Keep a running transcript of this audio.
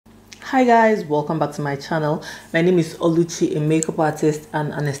Hi guys, welcome back to my channel. My name is Oluchi, a makeup artist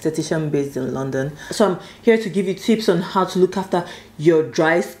and an esthetician based in London. So I'm here to give you tips on how to look after your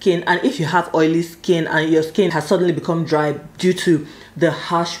dry skin, and if you have oily skin and your skin has suddenly become dry due to the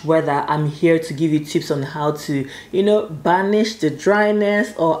harsh weather, I'm here to give you tips on how to, banish the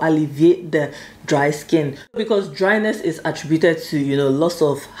dryness or alleviate the dry skin, because dryness is attributed to loss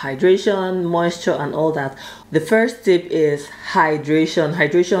of hydration, moisture and all that. The first tip is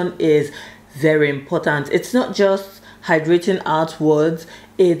hydration is very important. It's not just hydrating outwards,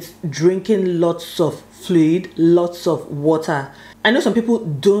 it's drinking lots of fluid, lots of water. I know some people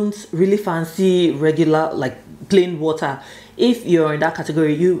don't really fancy regular plain water. If you're in that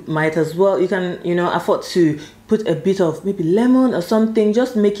category, you might as well, you can afford to put a bit of maybe lemon or something,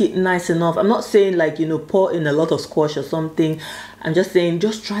 just make it nice enough. I'm not saying pour in a lot of squash or something. I'm just saying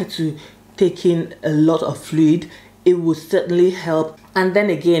just try to take in a lot of fluid. It will certainly help. And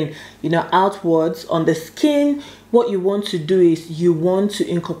then again, outwards on the skin, what you want to do is you want to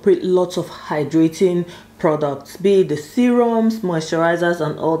incorporate lots of hydrating products, be it the serums, moisturizers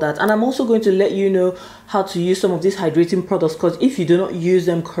and all that. And I'm also going to let you know how to use some of these hydrating products, because if you do not use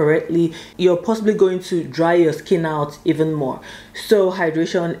them correctly, you're possibly going to dry your skin out even more. So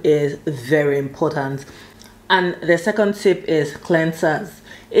hydration is very important. And the second tip is cleansers.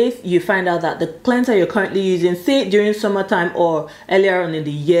 If you find out that the cleanser you're currently using, say during summertime or earlier on in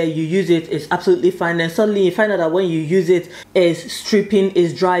the year, you use it's absolutely fine, and suddenly you find out that when you use it, is stripping,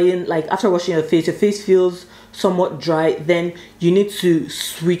 is drying, like after washing your face feels somewhat dry, then you need to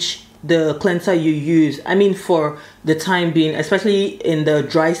switch the cleanser you use. I mean, for the time being, especially in the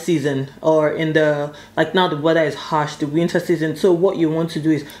dry season, or in the now the weather is harsh, the winter season. So what you want to do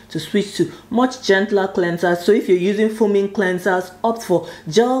is to switch to much gentler cleansers. So if you're using foaming cleansers, opt for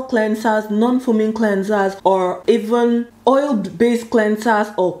gel cleansers, non-foaming cleansers, or even oil-based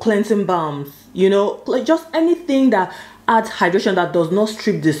cleansers or cleansing balms. Just anything that adds hydration, that does not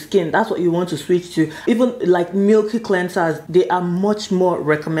strip the skin. That's what you want to switch to. Even milky cleansers, they are much more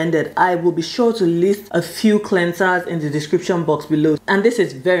recommended. I will be sure to list a few cleansers in the description box below. And this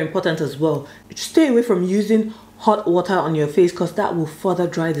is very important as well. Stay away from using hot water on your face, because that will further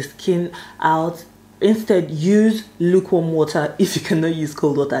dry the skin out. Instead, use lukewarm water. If you cannot use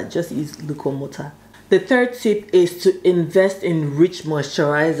cold water, just use lukewarm water. The third tip is to invest in rich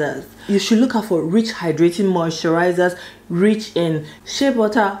moisturizers. You should look out for rich hydrating moisturizers, rich in shea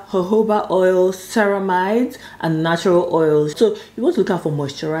butter, jojoba oil, ceramides, and natural oils. So you want to look out for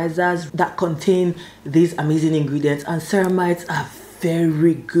moisturizers that contain these amazing ingredients, and ceramides are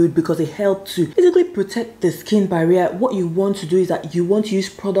very good because they help to basically protect the skin barrier. What you want to do is that you want to use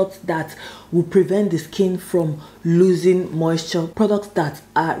products that will prevent the skin from losing moisture, products that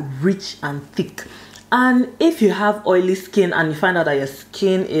are rich and thick. And if you have oily skin and you find out that your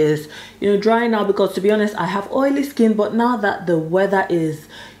skin is dry now, because to be honest, I have oily skin, but now that the weather is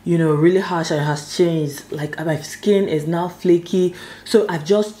really harsh and it has changed, my skin is now flaky. So I've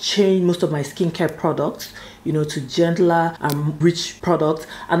just changed most of my skincare products to gentler and rich products,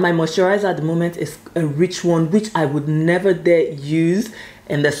 and my moisturizer at the moment is a rich one, which I would never dare use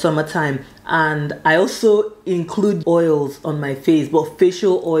in the summertime. And I also include oils on my face, but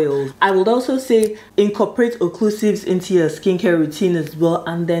facial oils. I would also say incorporate occlusives into your skincare routine as well,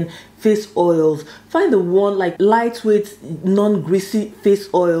 and then face oils. Find the one lightweight, non-greasy face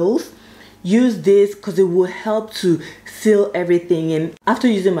oils. Use this because it will help to seal everything in. After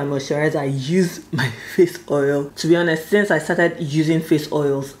using my moisturizer, I use my face oil. To be honest, since I started using face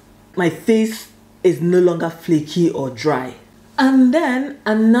oils, my face is no longer flaky or dry. And then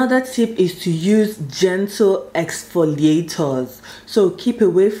another tip is to use gentle exfoliators. So keep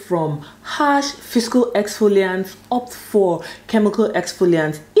away from harsh physical exfoliants, opt for chemical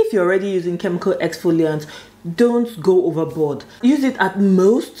exfoliants. If you're already using chemical exfoliants, don't go overboard. Use it at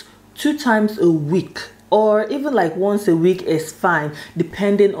most 2 times a week, or even once a week is fine,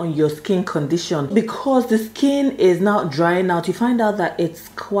 depending on your skin condition. Because the skin is now drying out, you find out that it's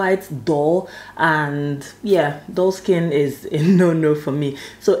quite dull, and yeah, dull skin is a no-no for me.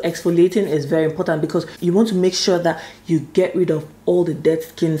 So exfoliating is very important, because you want to make sure that you get rid of all the dead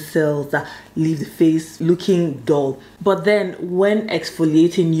skin cells that leave the face looking dull. But then when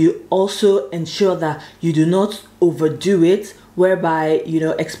exfoliating, you also ensure that you do not overdo it, whereby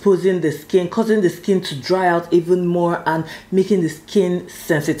exposing the skin, causing the skin to dry out even more and making the skin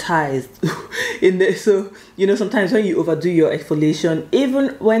sensitized. So sometimes when you overdo your exfoliation,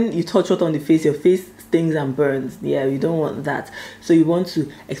 even when you touch water on the face, your face stings and burns. Yeah, you don't want that. So you want to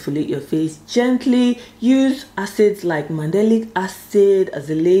exfoliate your face gently. Use acids like mandelic acid,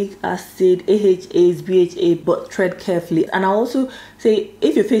 azelaic acid, AHAs, BHA, but tread carefully. And I also say,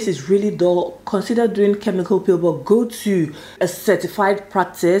 if your face is really dull, consider doing chemical peel, but go to a certified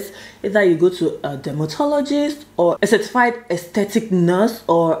practice. Either you go to a dermatologist or a certified aesthetic nurse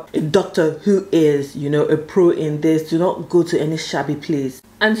or a doctor who is, you know, a pro in this. Do not go to any shabby place.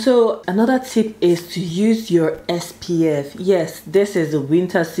 And so another tip is to use your SPF. Yes, this is the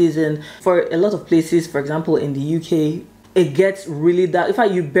winter season. For a lot of places, for example, in the UK, it gets really dark. In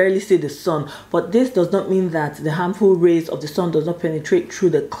fact, you barely see the sun. But this does not mean that the harmful rays of the sun does not penetrate through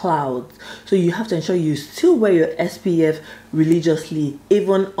the clouds. So you have to ensure you still wear your SPF religiously,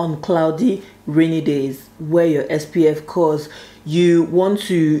 even on cloudy, rainy days. Wear your SPF because you want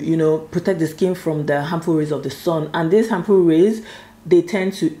to, you know, protect the skin from the harmful rays of the sun. And these harmful rays, they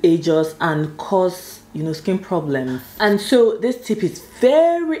tend to age us and cause, you know, skin problems. And so this tip is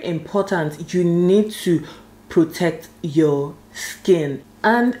very important. You need to protect your skin.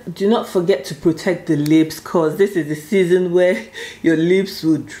 And do not forget to protect the lips, because this is the season where your lips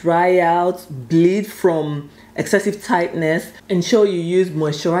will dry out, bleed from excessive tightness. Ensure you use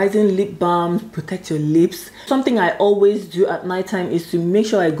moisturizing lip balms, protect your lips. Something I always do at nighttime is to make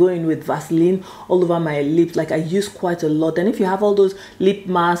sure I go in with Vaseline all over my lips. Like, I use quite a lot. And if you have all those lip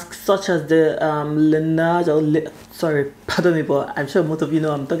masks such as the Laneige or sorry, pardon me, but I'm sure most of you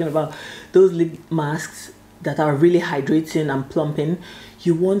know I'm talking about those lip masks that are really hydrating and plumping.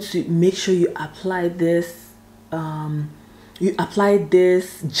 You want to make sure you apply this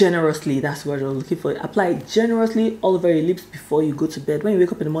generously. That's what you're looking for. Apply it generously all over your lips before you go to bed. When you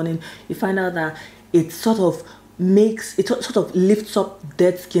wake up in the morning, you find out that it sort of lifts up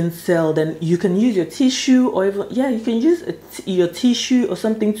dead skin cell. Then you can use your tissue, or even, yeah, you can use your tissue or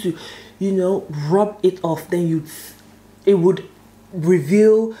something to, you know, rub it off. Then it would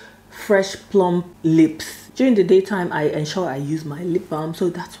reveal fresh plump lips. During the daytime, I ensure I use my lip balm. So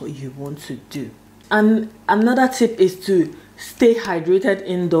that's what you want to do. And another tip is to stay hydrated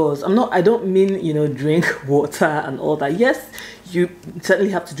indoors. I don't mean, you know, drink water and all that. Yes, you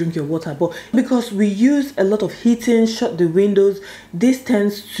certainly have to drink your water, but because we use a lot of heating, shut the windows, this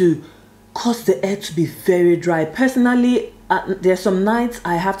tends to cause the air to be very dry. Personally, there's some nights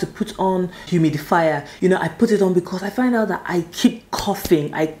I have to put on humidifier. You know, I put it on because I find out that I keep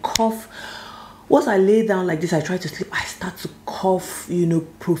coughing. I cough. Once I lay down like this, I try to sleep, I start to cough, you know,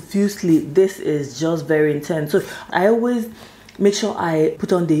 profusely. This is just very intense. So I always make sure I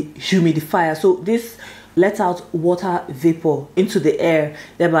put on the humidifier. So this lets out water vapor into the air,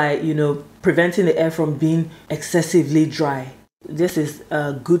 thereby, you know, preventing the air from being excessively dry. This is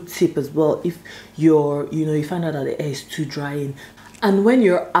a good tip as well if you find out that the air is too dry. And when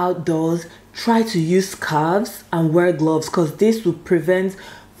you're outdoors, try to use scarves and wear gloves, because this will prevent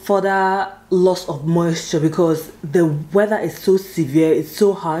further loss of moisture, because the weather is so severe, it's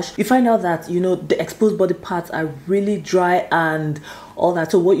so harsh. You find out that, you know, the exposed body parts are really dry and all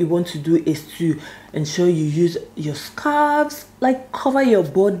that. So what you want to do is to ensure you use your scarves, like cover your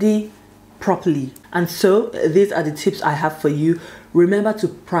body properly. And so these are the tips I have for you. Remember to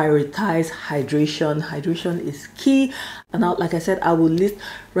prioritize hydration. Hydration is key. And now, like I said, I will list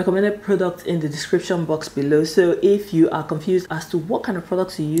recommended products in the description box below. So if you are confused as to what kind of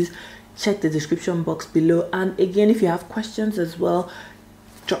products you use, check the description box below. And again, if you have questions as well,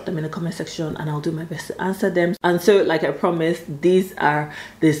 drop them in the comment section and I'll do my best to answer them. And so, like I promised, these are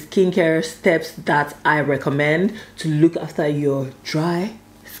the skincare steps that I recommend to look after your dry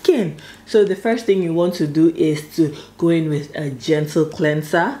skin. So the first thing you want to do is to go in with a gentle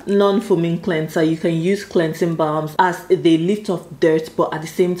cleanser, non-foaming cleanser. You can use cleansing balms as they lift off dirt, but at the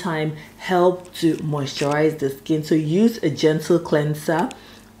same time help to moisturize the skin. So use a gentle cleanser.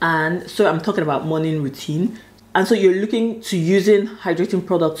 And so I'm talking about morning routine. And so you're looking to using hydrating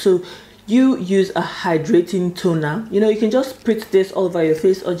products. So you use a hydrating toner. You know, you can just put this all over your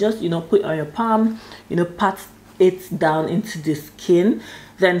face, or just, you know, put it on your palm, you know, pat it down into the skin.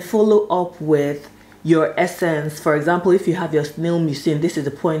 Then follow up with your essence. For example, if you have your snail mucin, this is the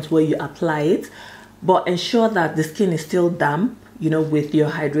point where you apply it, but ensure that the skin is still damp, you know, with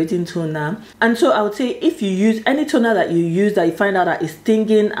your hydrating toner. And so I would say, if you use any toner that you use that you find out that it's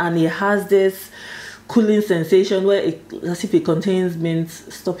stinging and it has this cooling sensation where as if it contains mint,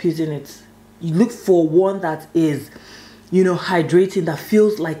 stop using it. You look for one that is, you know, hydrating, that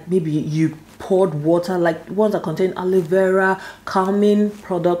feels like maybe you poured water, like ones that contain aloe vera, calming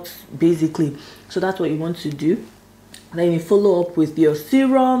products basically. So that's what you want to do. Then you follow up with your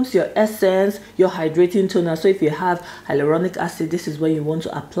serums, your essence, your hydrating toner. So if you have hyaluronic acid, this is when you want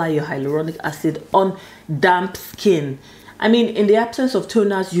to apply your hyaluronic acid on damp skin. I mean, in the absence of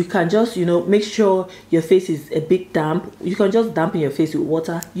toners, you can just, you know, make sure your face is a bit damp. You can just dampen your face with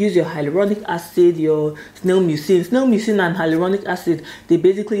water. Use your hyaluronic acid, your snail mucin. Snail mucin and hyaluronic acid, they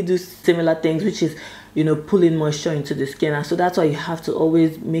basically do similar things, which is, you know, pulling moisture into the skin. And so that's why you have to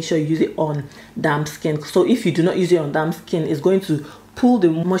always make sure you use it on damp skin. So if you do not use it on damp skin, it's going to pull the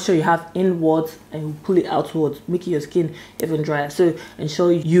moisture you have inwards and pull it outwards, making your skin even drier. So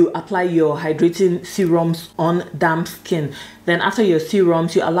ensure you apply your hydrating serums on damp skin. Then after your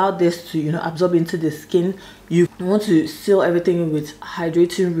serums, you allow this to, you know, absorb into the skin. You want to seal everything with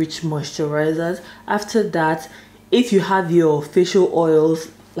hydrating rich moisturizers. After that, if you have your facial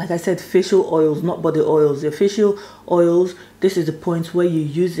oils, like I said, facial oils, not body oils, your facial oils, this is the point where you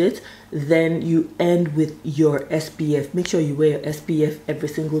use it. Then you end with your SPF. Make sure you wear your SPF every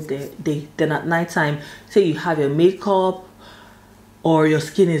single day. Then at night time, say you have your makeup or your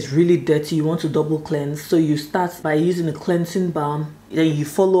skin is really dirty, you want to double cleanse. So you start by using a cleansing balm. Then you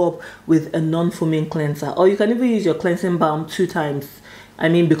follow up with a non-foaming cleanser. Or you can even use your cleansing balm 2 times. I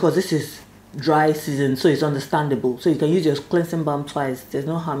mean, because this is dry season, so it's understandable. So you can use your cleansing balm twice. There's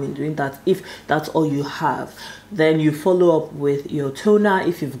no harm in doing that if that's all you have. Then you follow up with your toner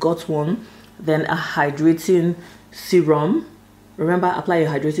if you've got one, then a hydrating serum. Remember, apply your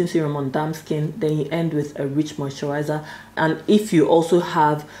hydrating serum on damp skin. Then you end with a rich moisturizer, and if you also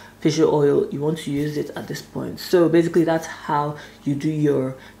have facial oil, you want to use it at this point. So basically that's how you do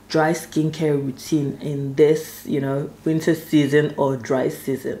your dry skincare routine in this, you know, winter season or dry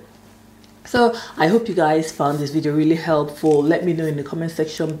season. So I hope you guys found this video really helpful. Let me know in the comment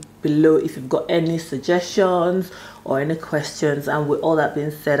section below if you've got any suggestions or any questions. And with all that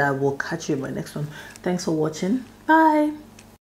being said, I will catch you in my next one. Thanks for watching. Bye.